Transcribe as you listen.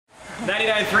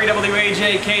99.3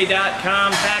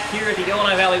 WAJK.com, back here at the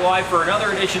Illinois Valley Y for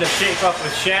another edition of Shape Up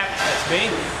with Shap. That's me.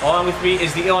 Along with me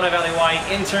is the Illinois Valley Y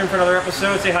intern for another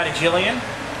episode. Say hi to Jillian.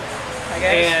 Hi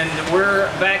guys. And we're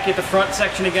back at the front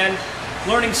section again,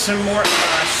 learning some more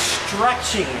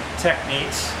stretching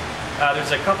techniques.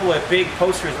 There's a couple of big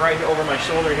posters right over my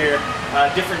shoulder here,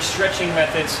 different stretching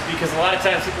methods, because a lot of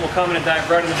times people will come in and dive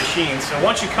right into the machine. So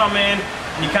once you come in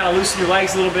and you kind of loosen your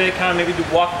legs a little bit, kind of maybe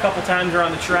walk a couple times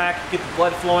around the track, get the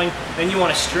blood flowing, then you want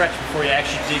to stretch before you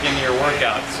actually dig into your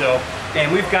workout. So,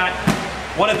 and we've got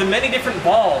one of the many different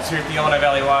balls here at the Illinois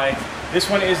Valley Y.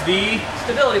 This one is the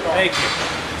stability ball. Thank you.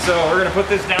 So we're going to put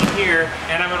this down here,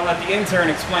 and I'm going to let the intern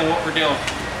explain what we're doing.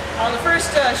 The first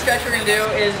stretch we're going to do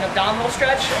is an abdominal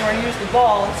stretch, and we're going to use the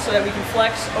ball so that we can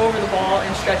flex over the ball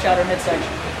and stretch out our midsection.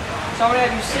 So I'm going to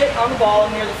have you sit on the ball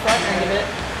near the front end of it.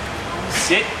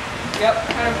 Sit? Yep.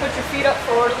 Kind of put your feet up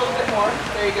forward a little bit more.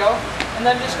 There you go. And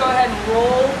then just go ahead and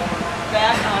roll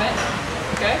back on it.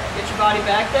 Okay? Get your body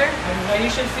back there. And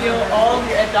you should feel all of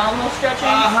your abdominal stretching.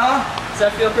 Uh-huh. Does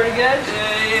that feel pretty good?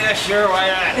 Yeah, sure, why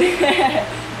not?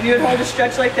 And you would hold a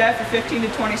stretch like that for 15 to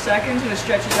 20 seconds, and it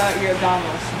stretches out your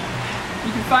abdominals. You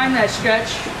can find that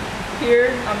stretch here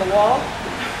on the wall,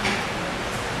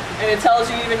 and it tells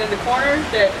you even in the corner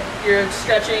that you're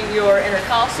stretching your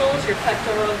intercostals, your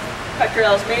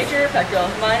pectoralis major,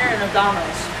 pectoralis minor, and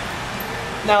abdominals.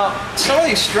 Now, some of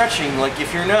these stretching, like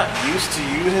if you're not used to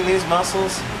using these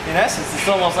muscles, in essence, it's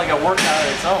almost like a workout on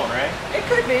its own, right? It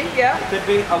could be, yeah. It could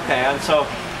be? Okay, and so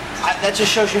that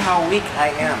just shows you how weak I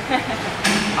am.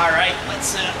 All right,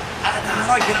 let's, how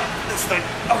do I get up this thing?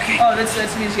 Okay. Oh, that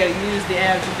means you gotta use the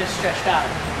abs you just stretched out.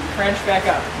 Crunch back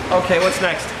up. Okay, what's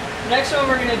next? The next one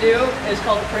we're gonna do is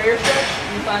called the prayer stretch.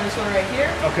 You can find this one right here.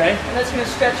 Okay. And that's gonna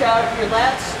stretch out your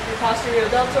lats, your posterior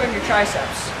deltoid, and your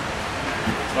triceps.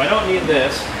 So I don't need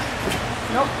this.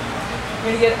 Nope.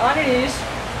 You're gonna get on your knees,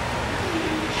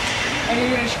 and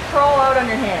you're gonna crawl out on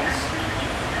your hands.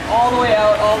 All the way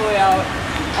out, all the way out,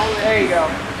 all the way, there you go.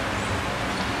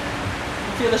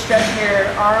 Feel the stretch in your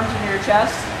arms and your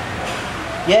chest?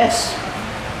 Yes.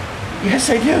 Yes,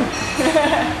 I do.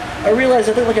 I realize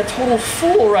I look like a total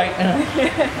fool right now.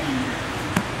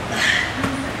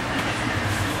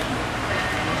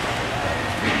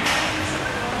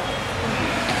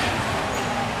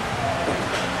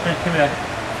 Come here.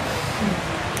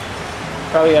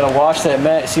 Probably gotta wash that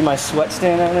mat. See my sweat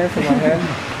stain on there from my head?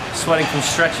 Sweating from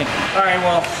stretching. Alright,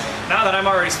 well, now that I'm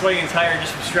already sweating and tired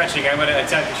just from stretching, I'm gonna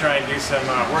attempt to try and do some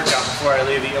workout before I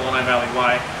leave the Illinois Valley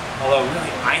Y. Although,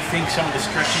 really, I think some of the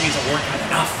stretching isn't working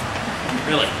enough.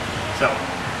 Really. So,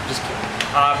 just kidding.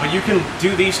 But you can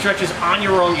do these stretches on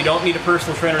your own. You don't need a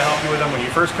personal trainer to help you with them. When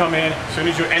you first come in, as soon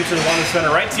as you enter the Wellness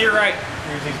Center, right to your right,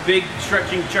 there's these big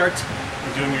stretching charts.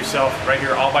 You're doing yourself right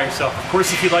here all by yourself. Of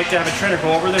course, if you'd like to have a trainer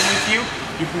go over them with you,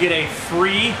 you can get a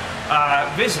free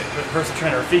visit with a personal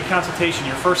trainer, a free consultation.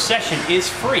 Your first session is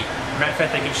free. Matter of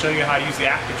fact, they can show you how to use the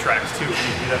active tracks too. You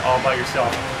can do that all by yourself.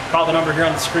 Call the number here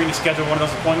on the screen to schedule one of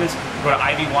those appointments. Go to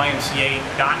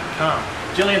ivymca.com.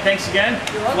 Jillian, thanks again.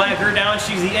 Flag her down.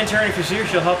 She's the intern. If you're here,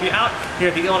 she'll help you out here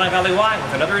at the Illinois Valley Y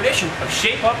with another edition of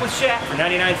Shape Up with Shap for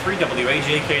 99.3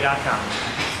 WAJK.com.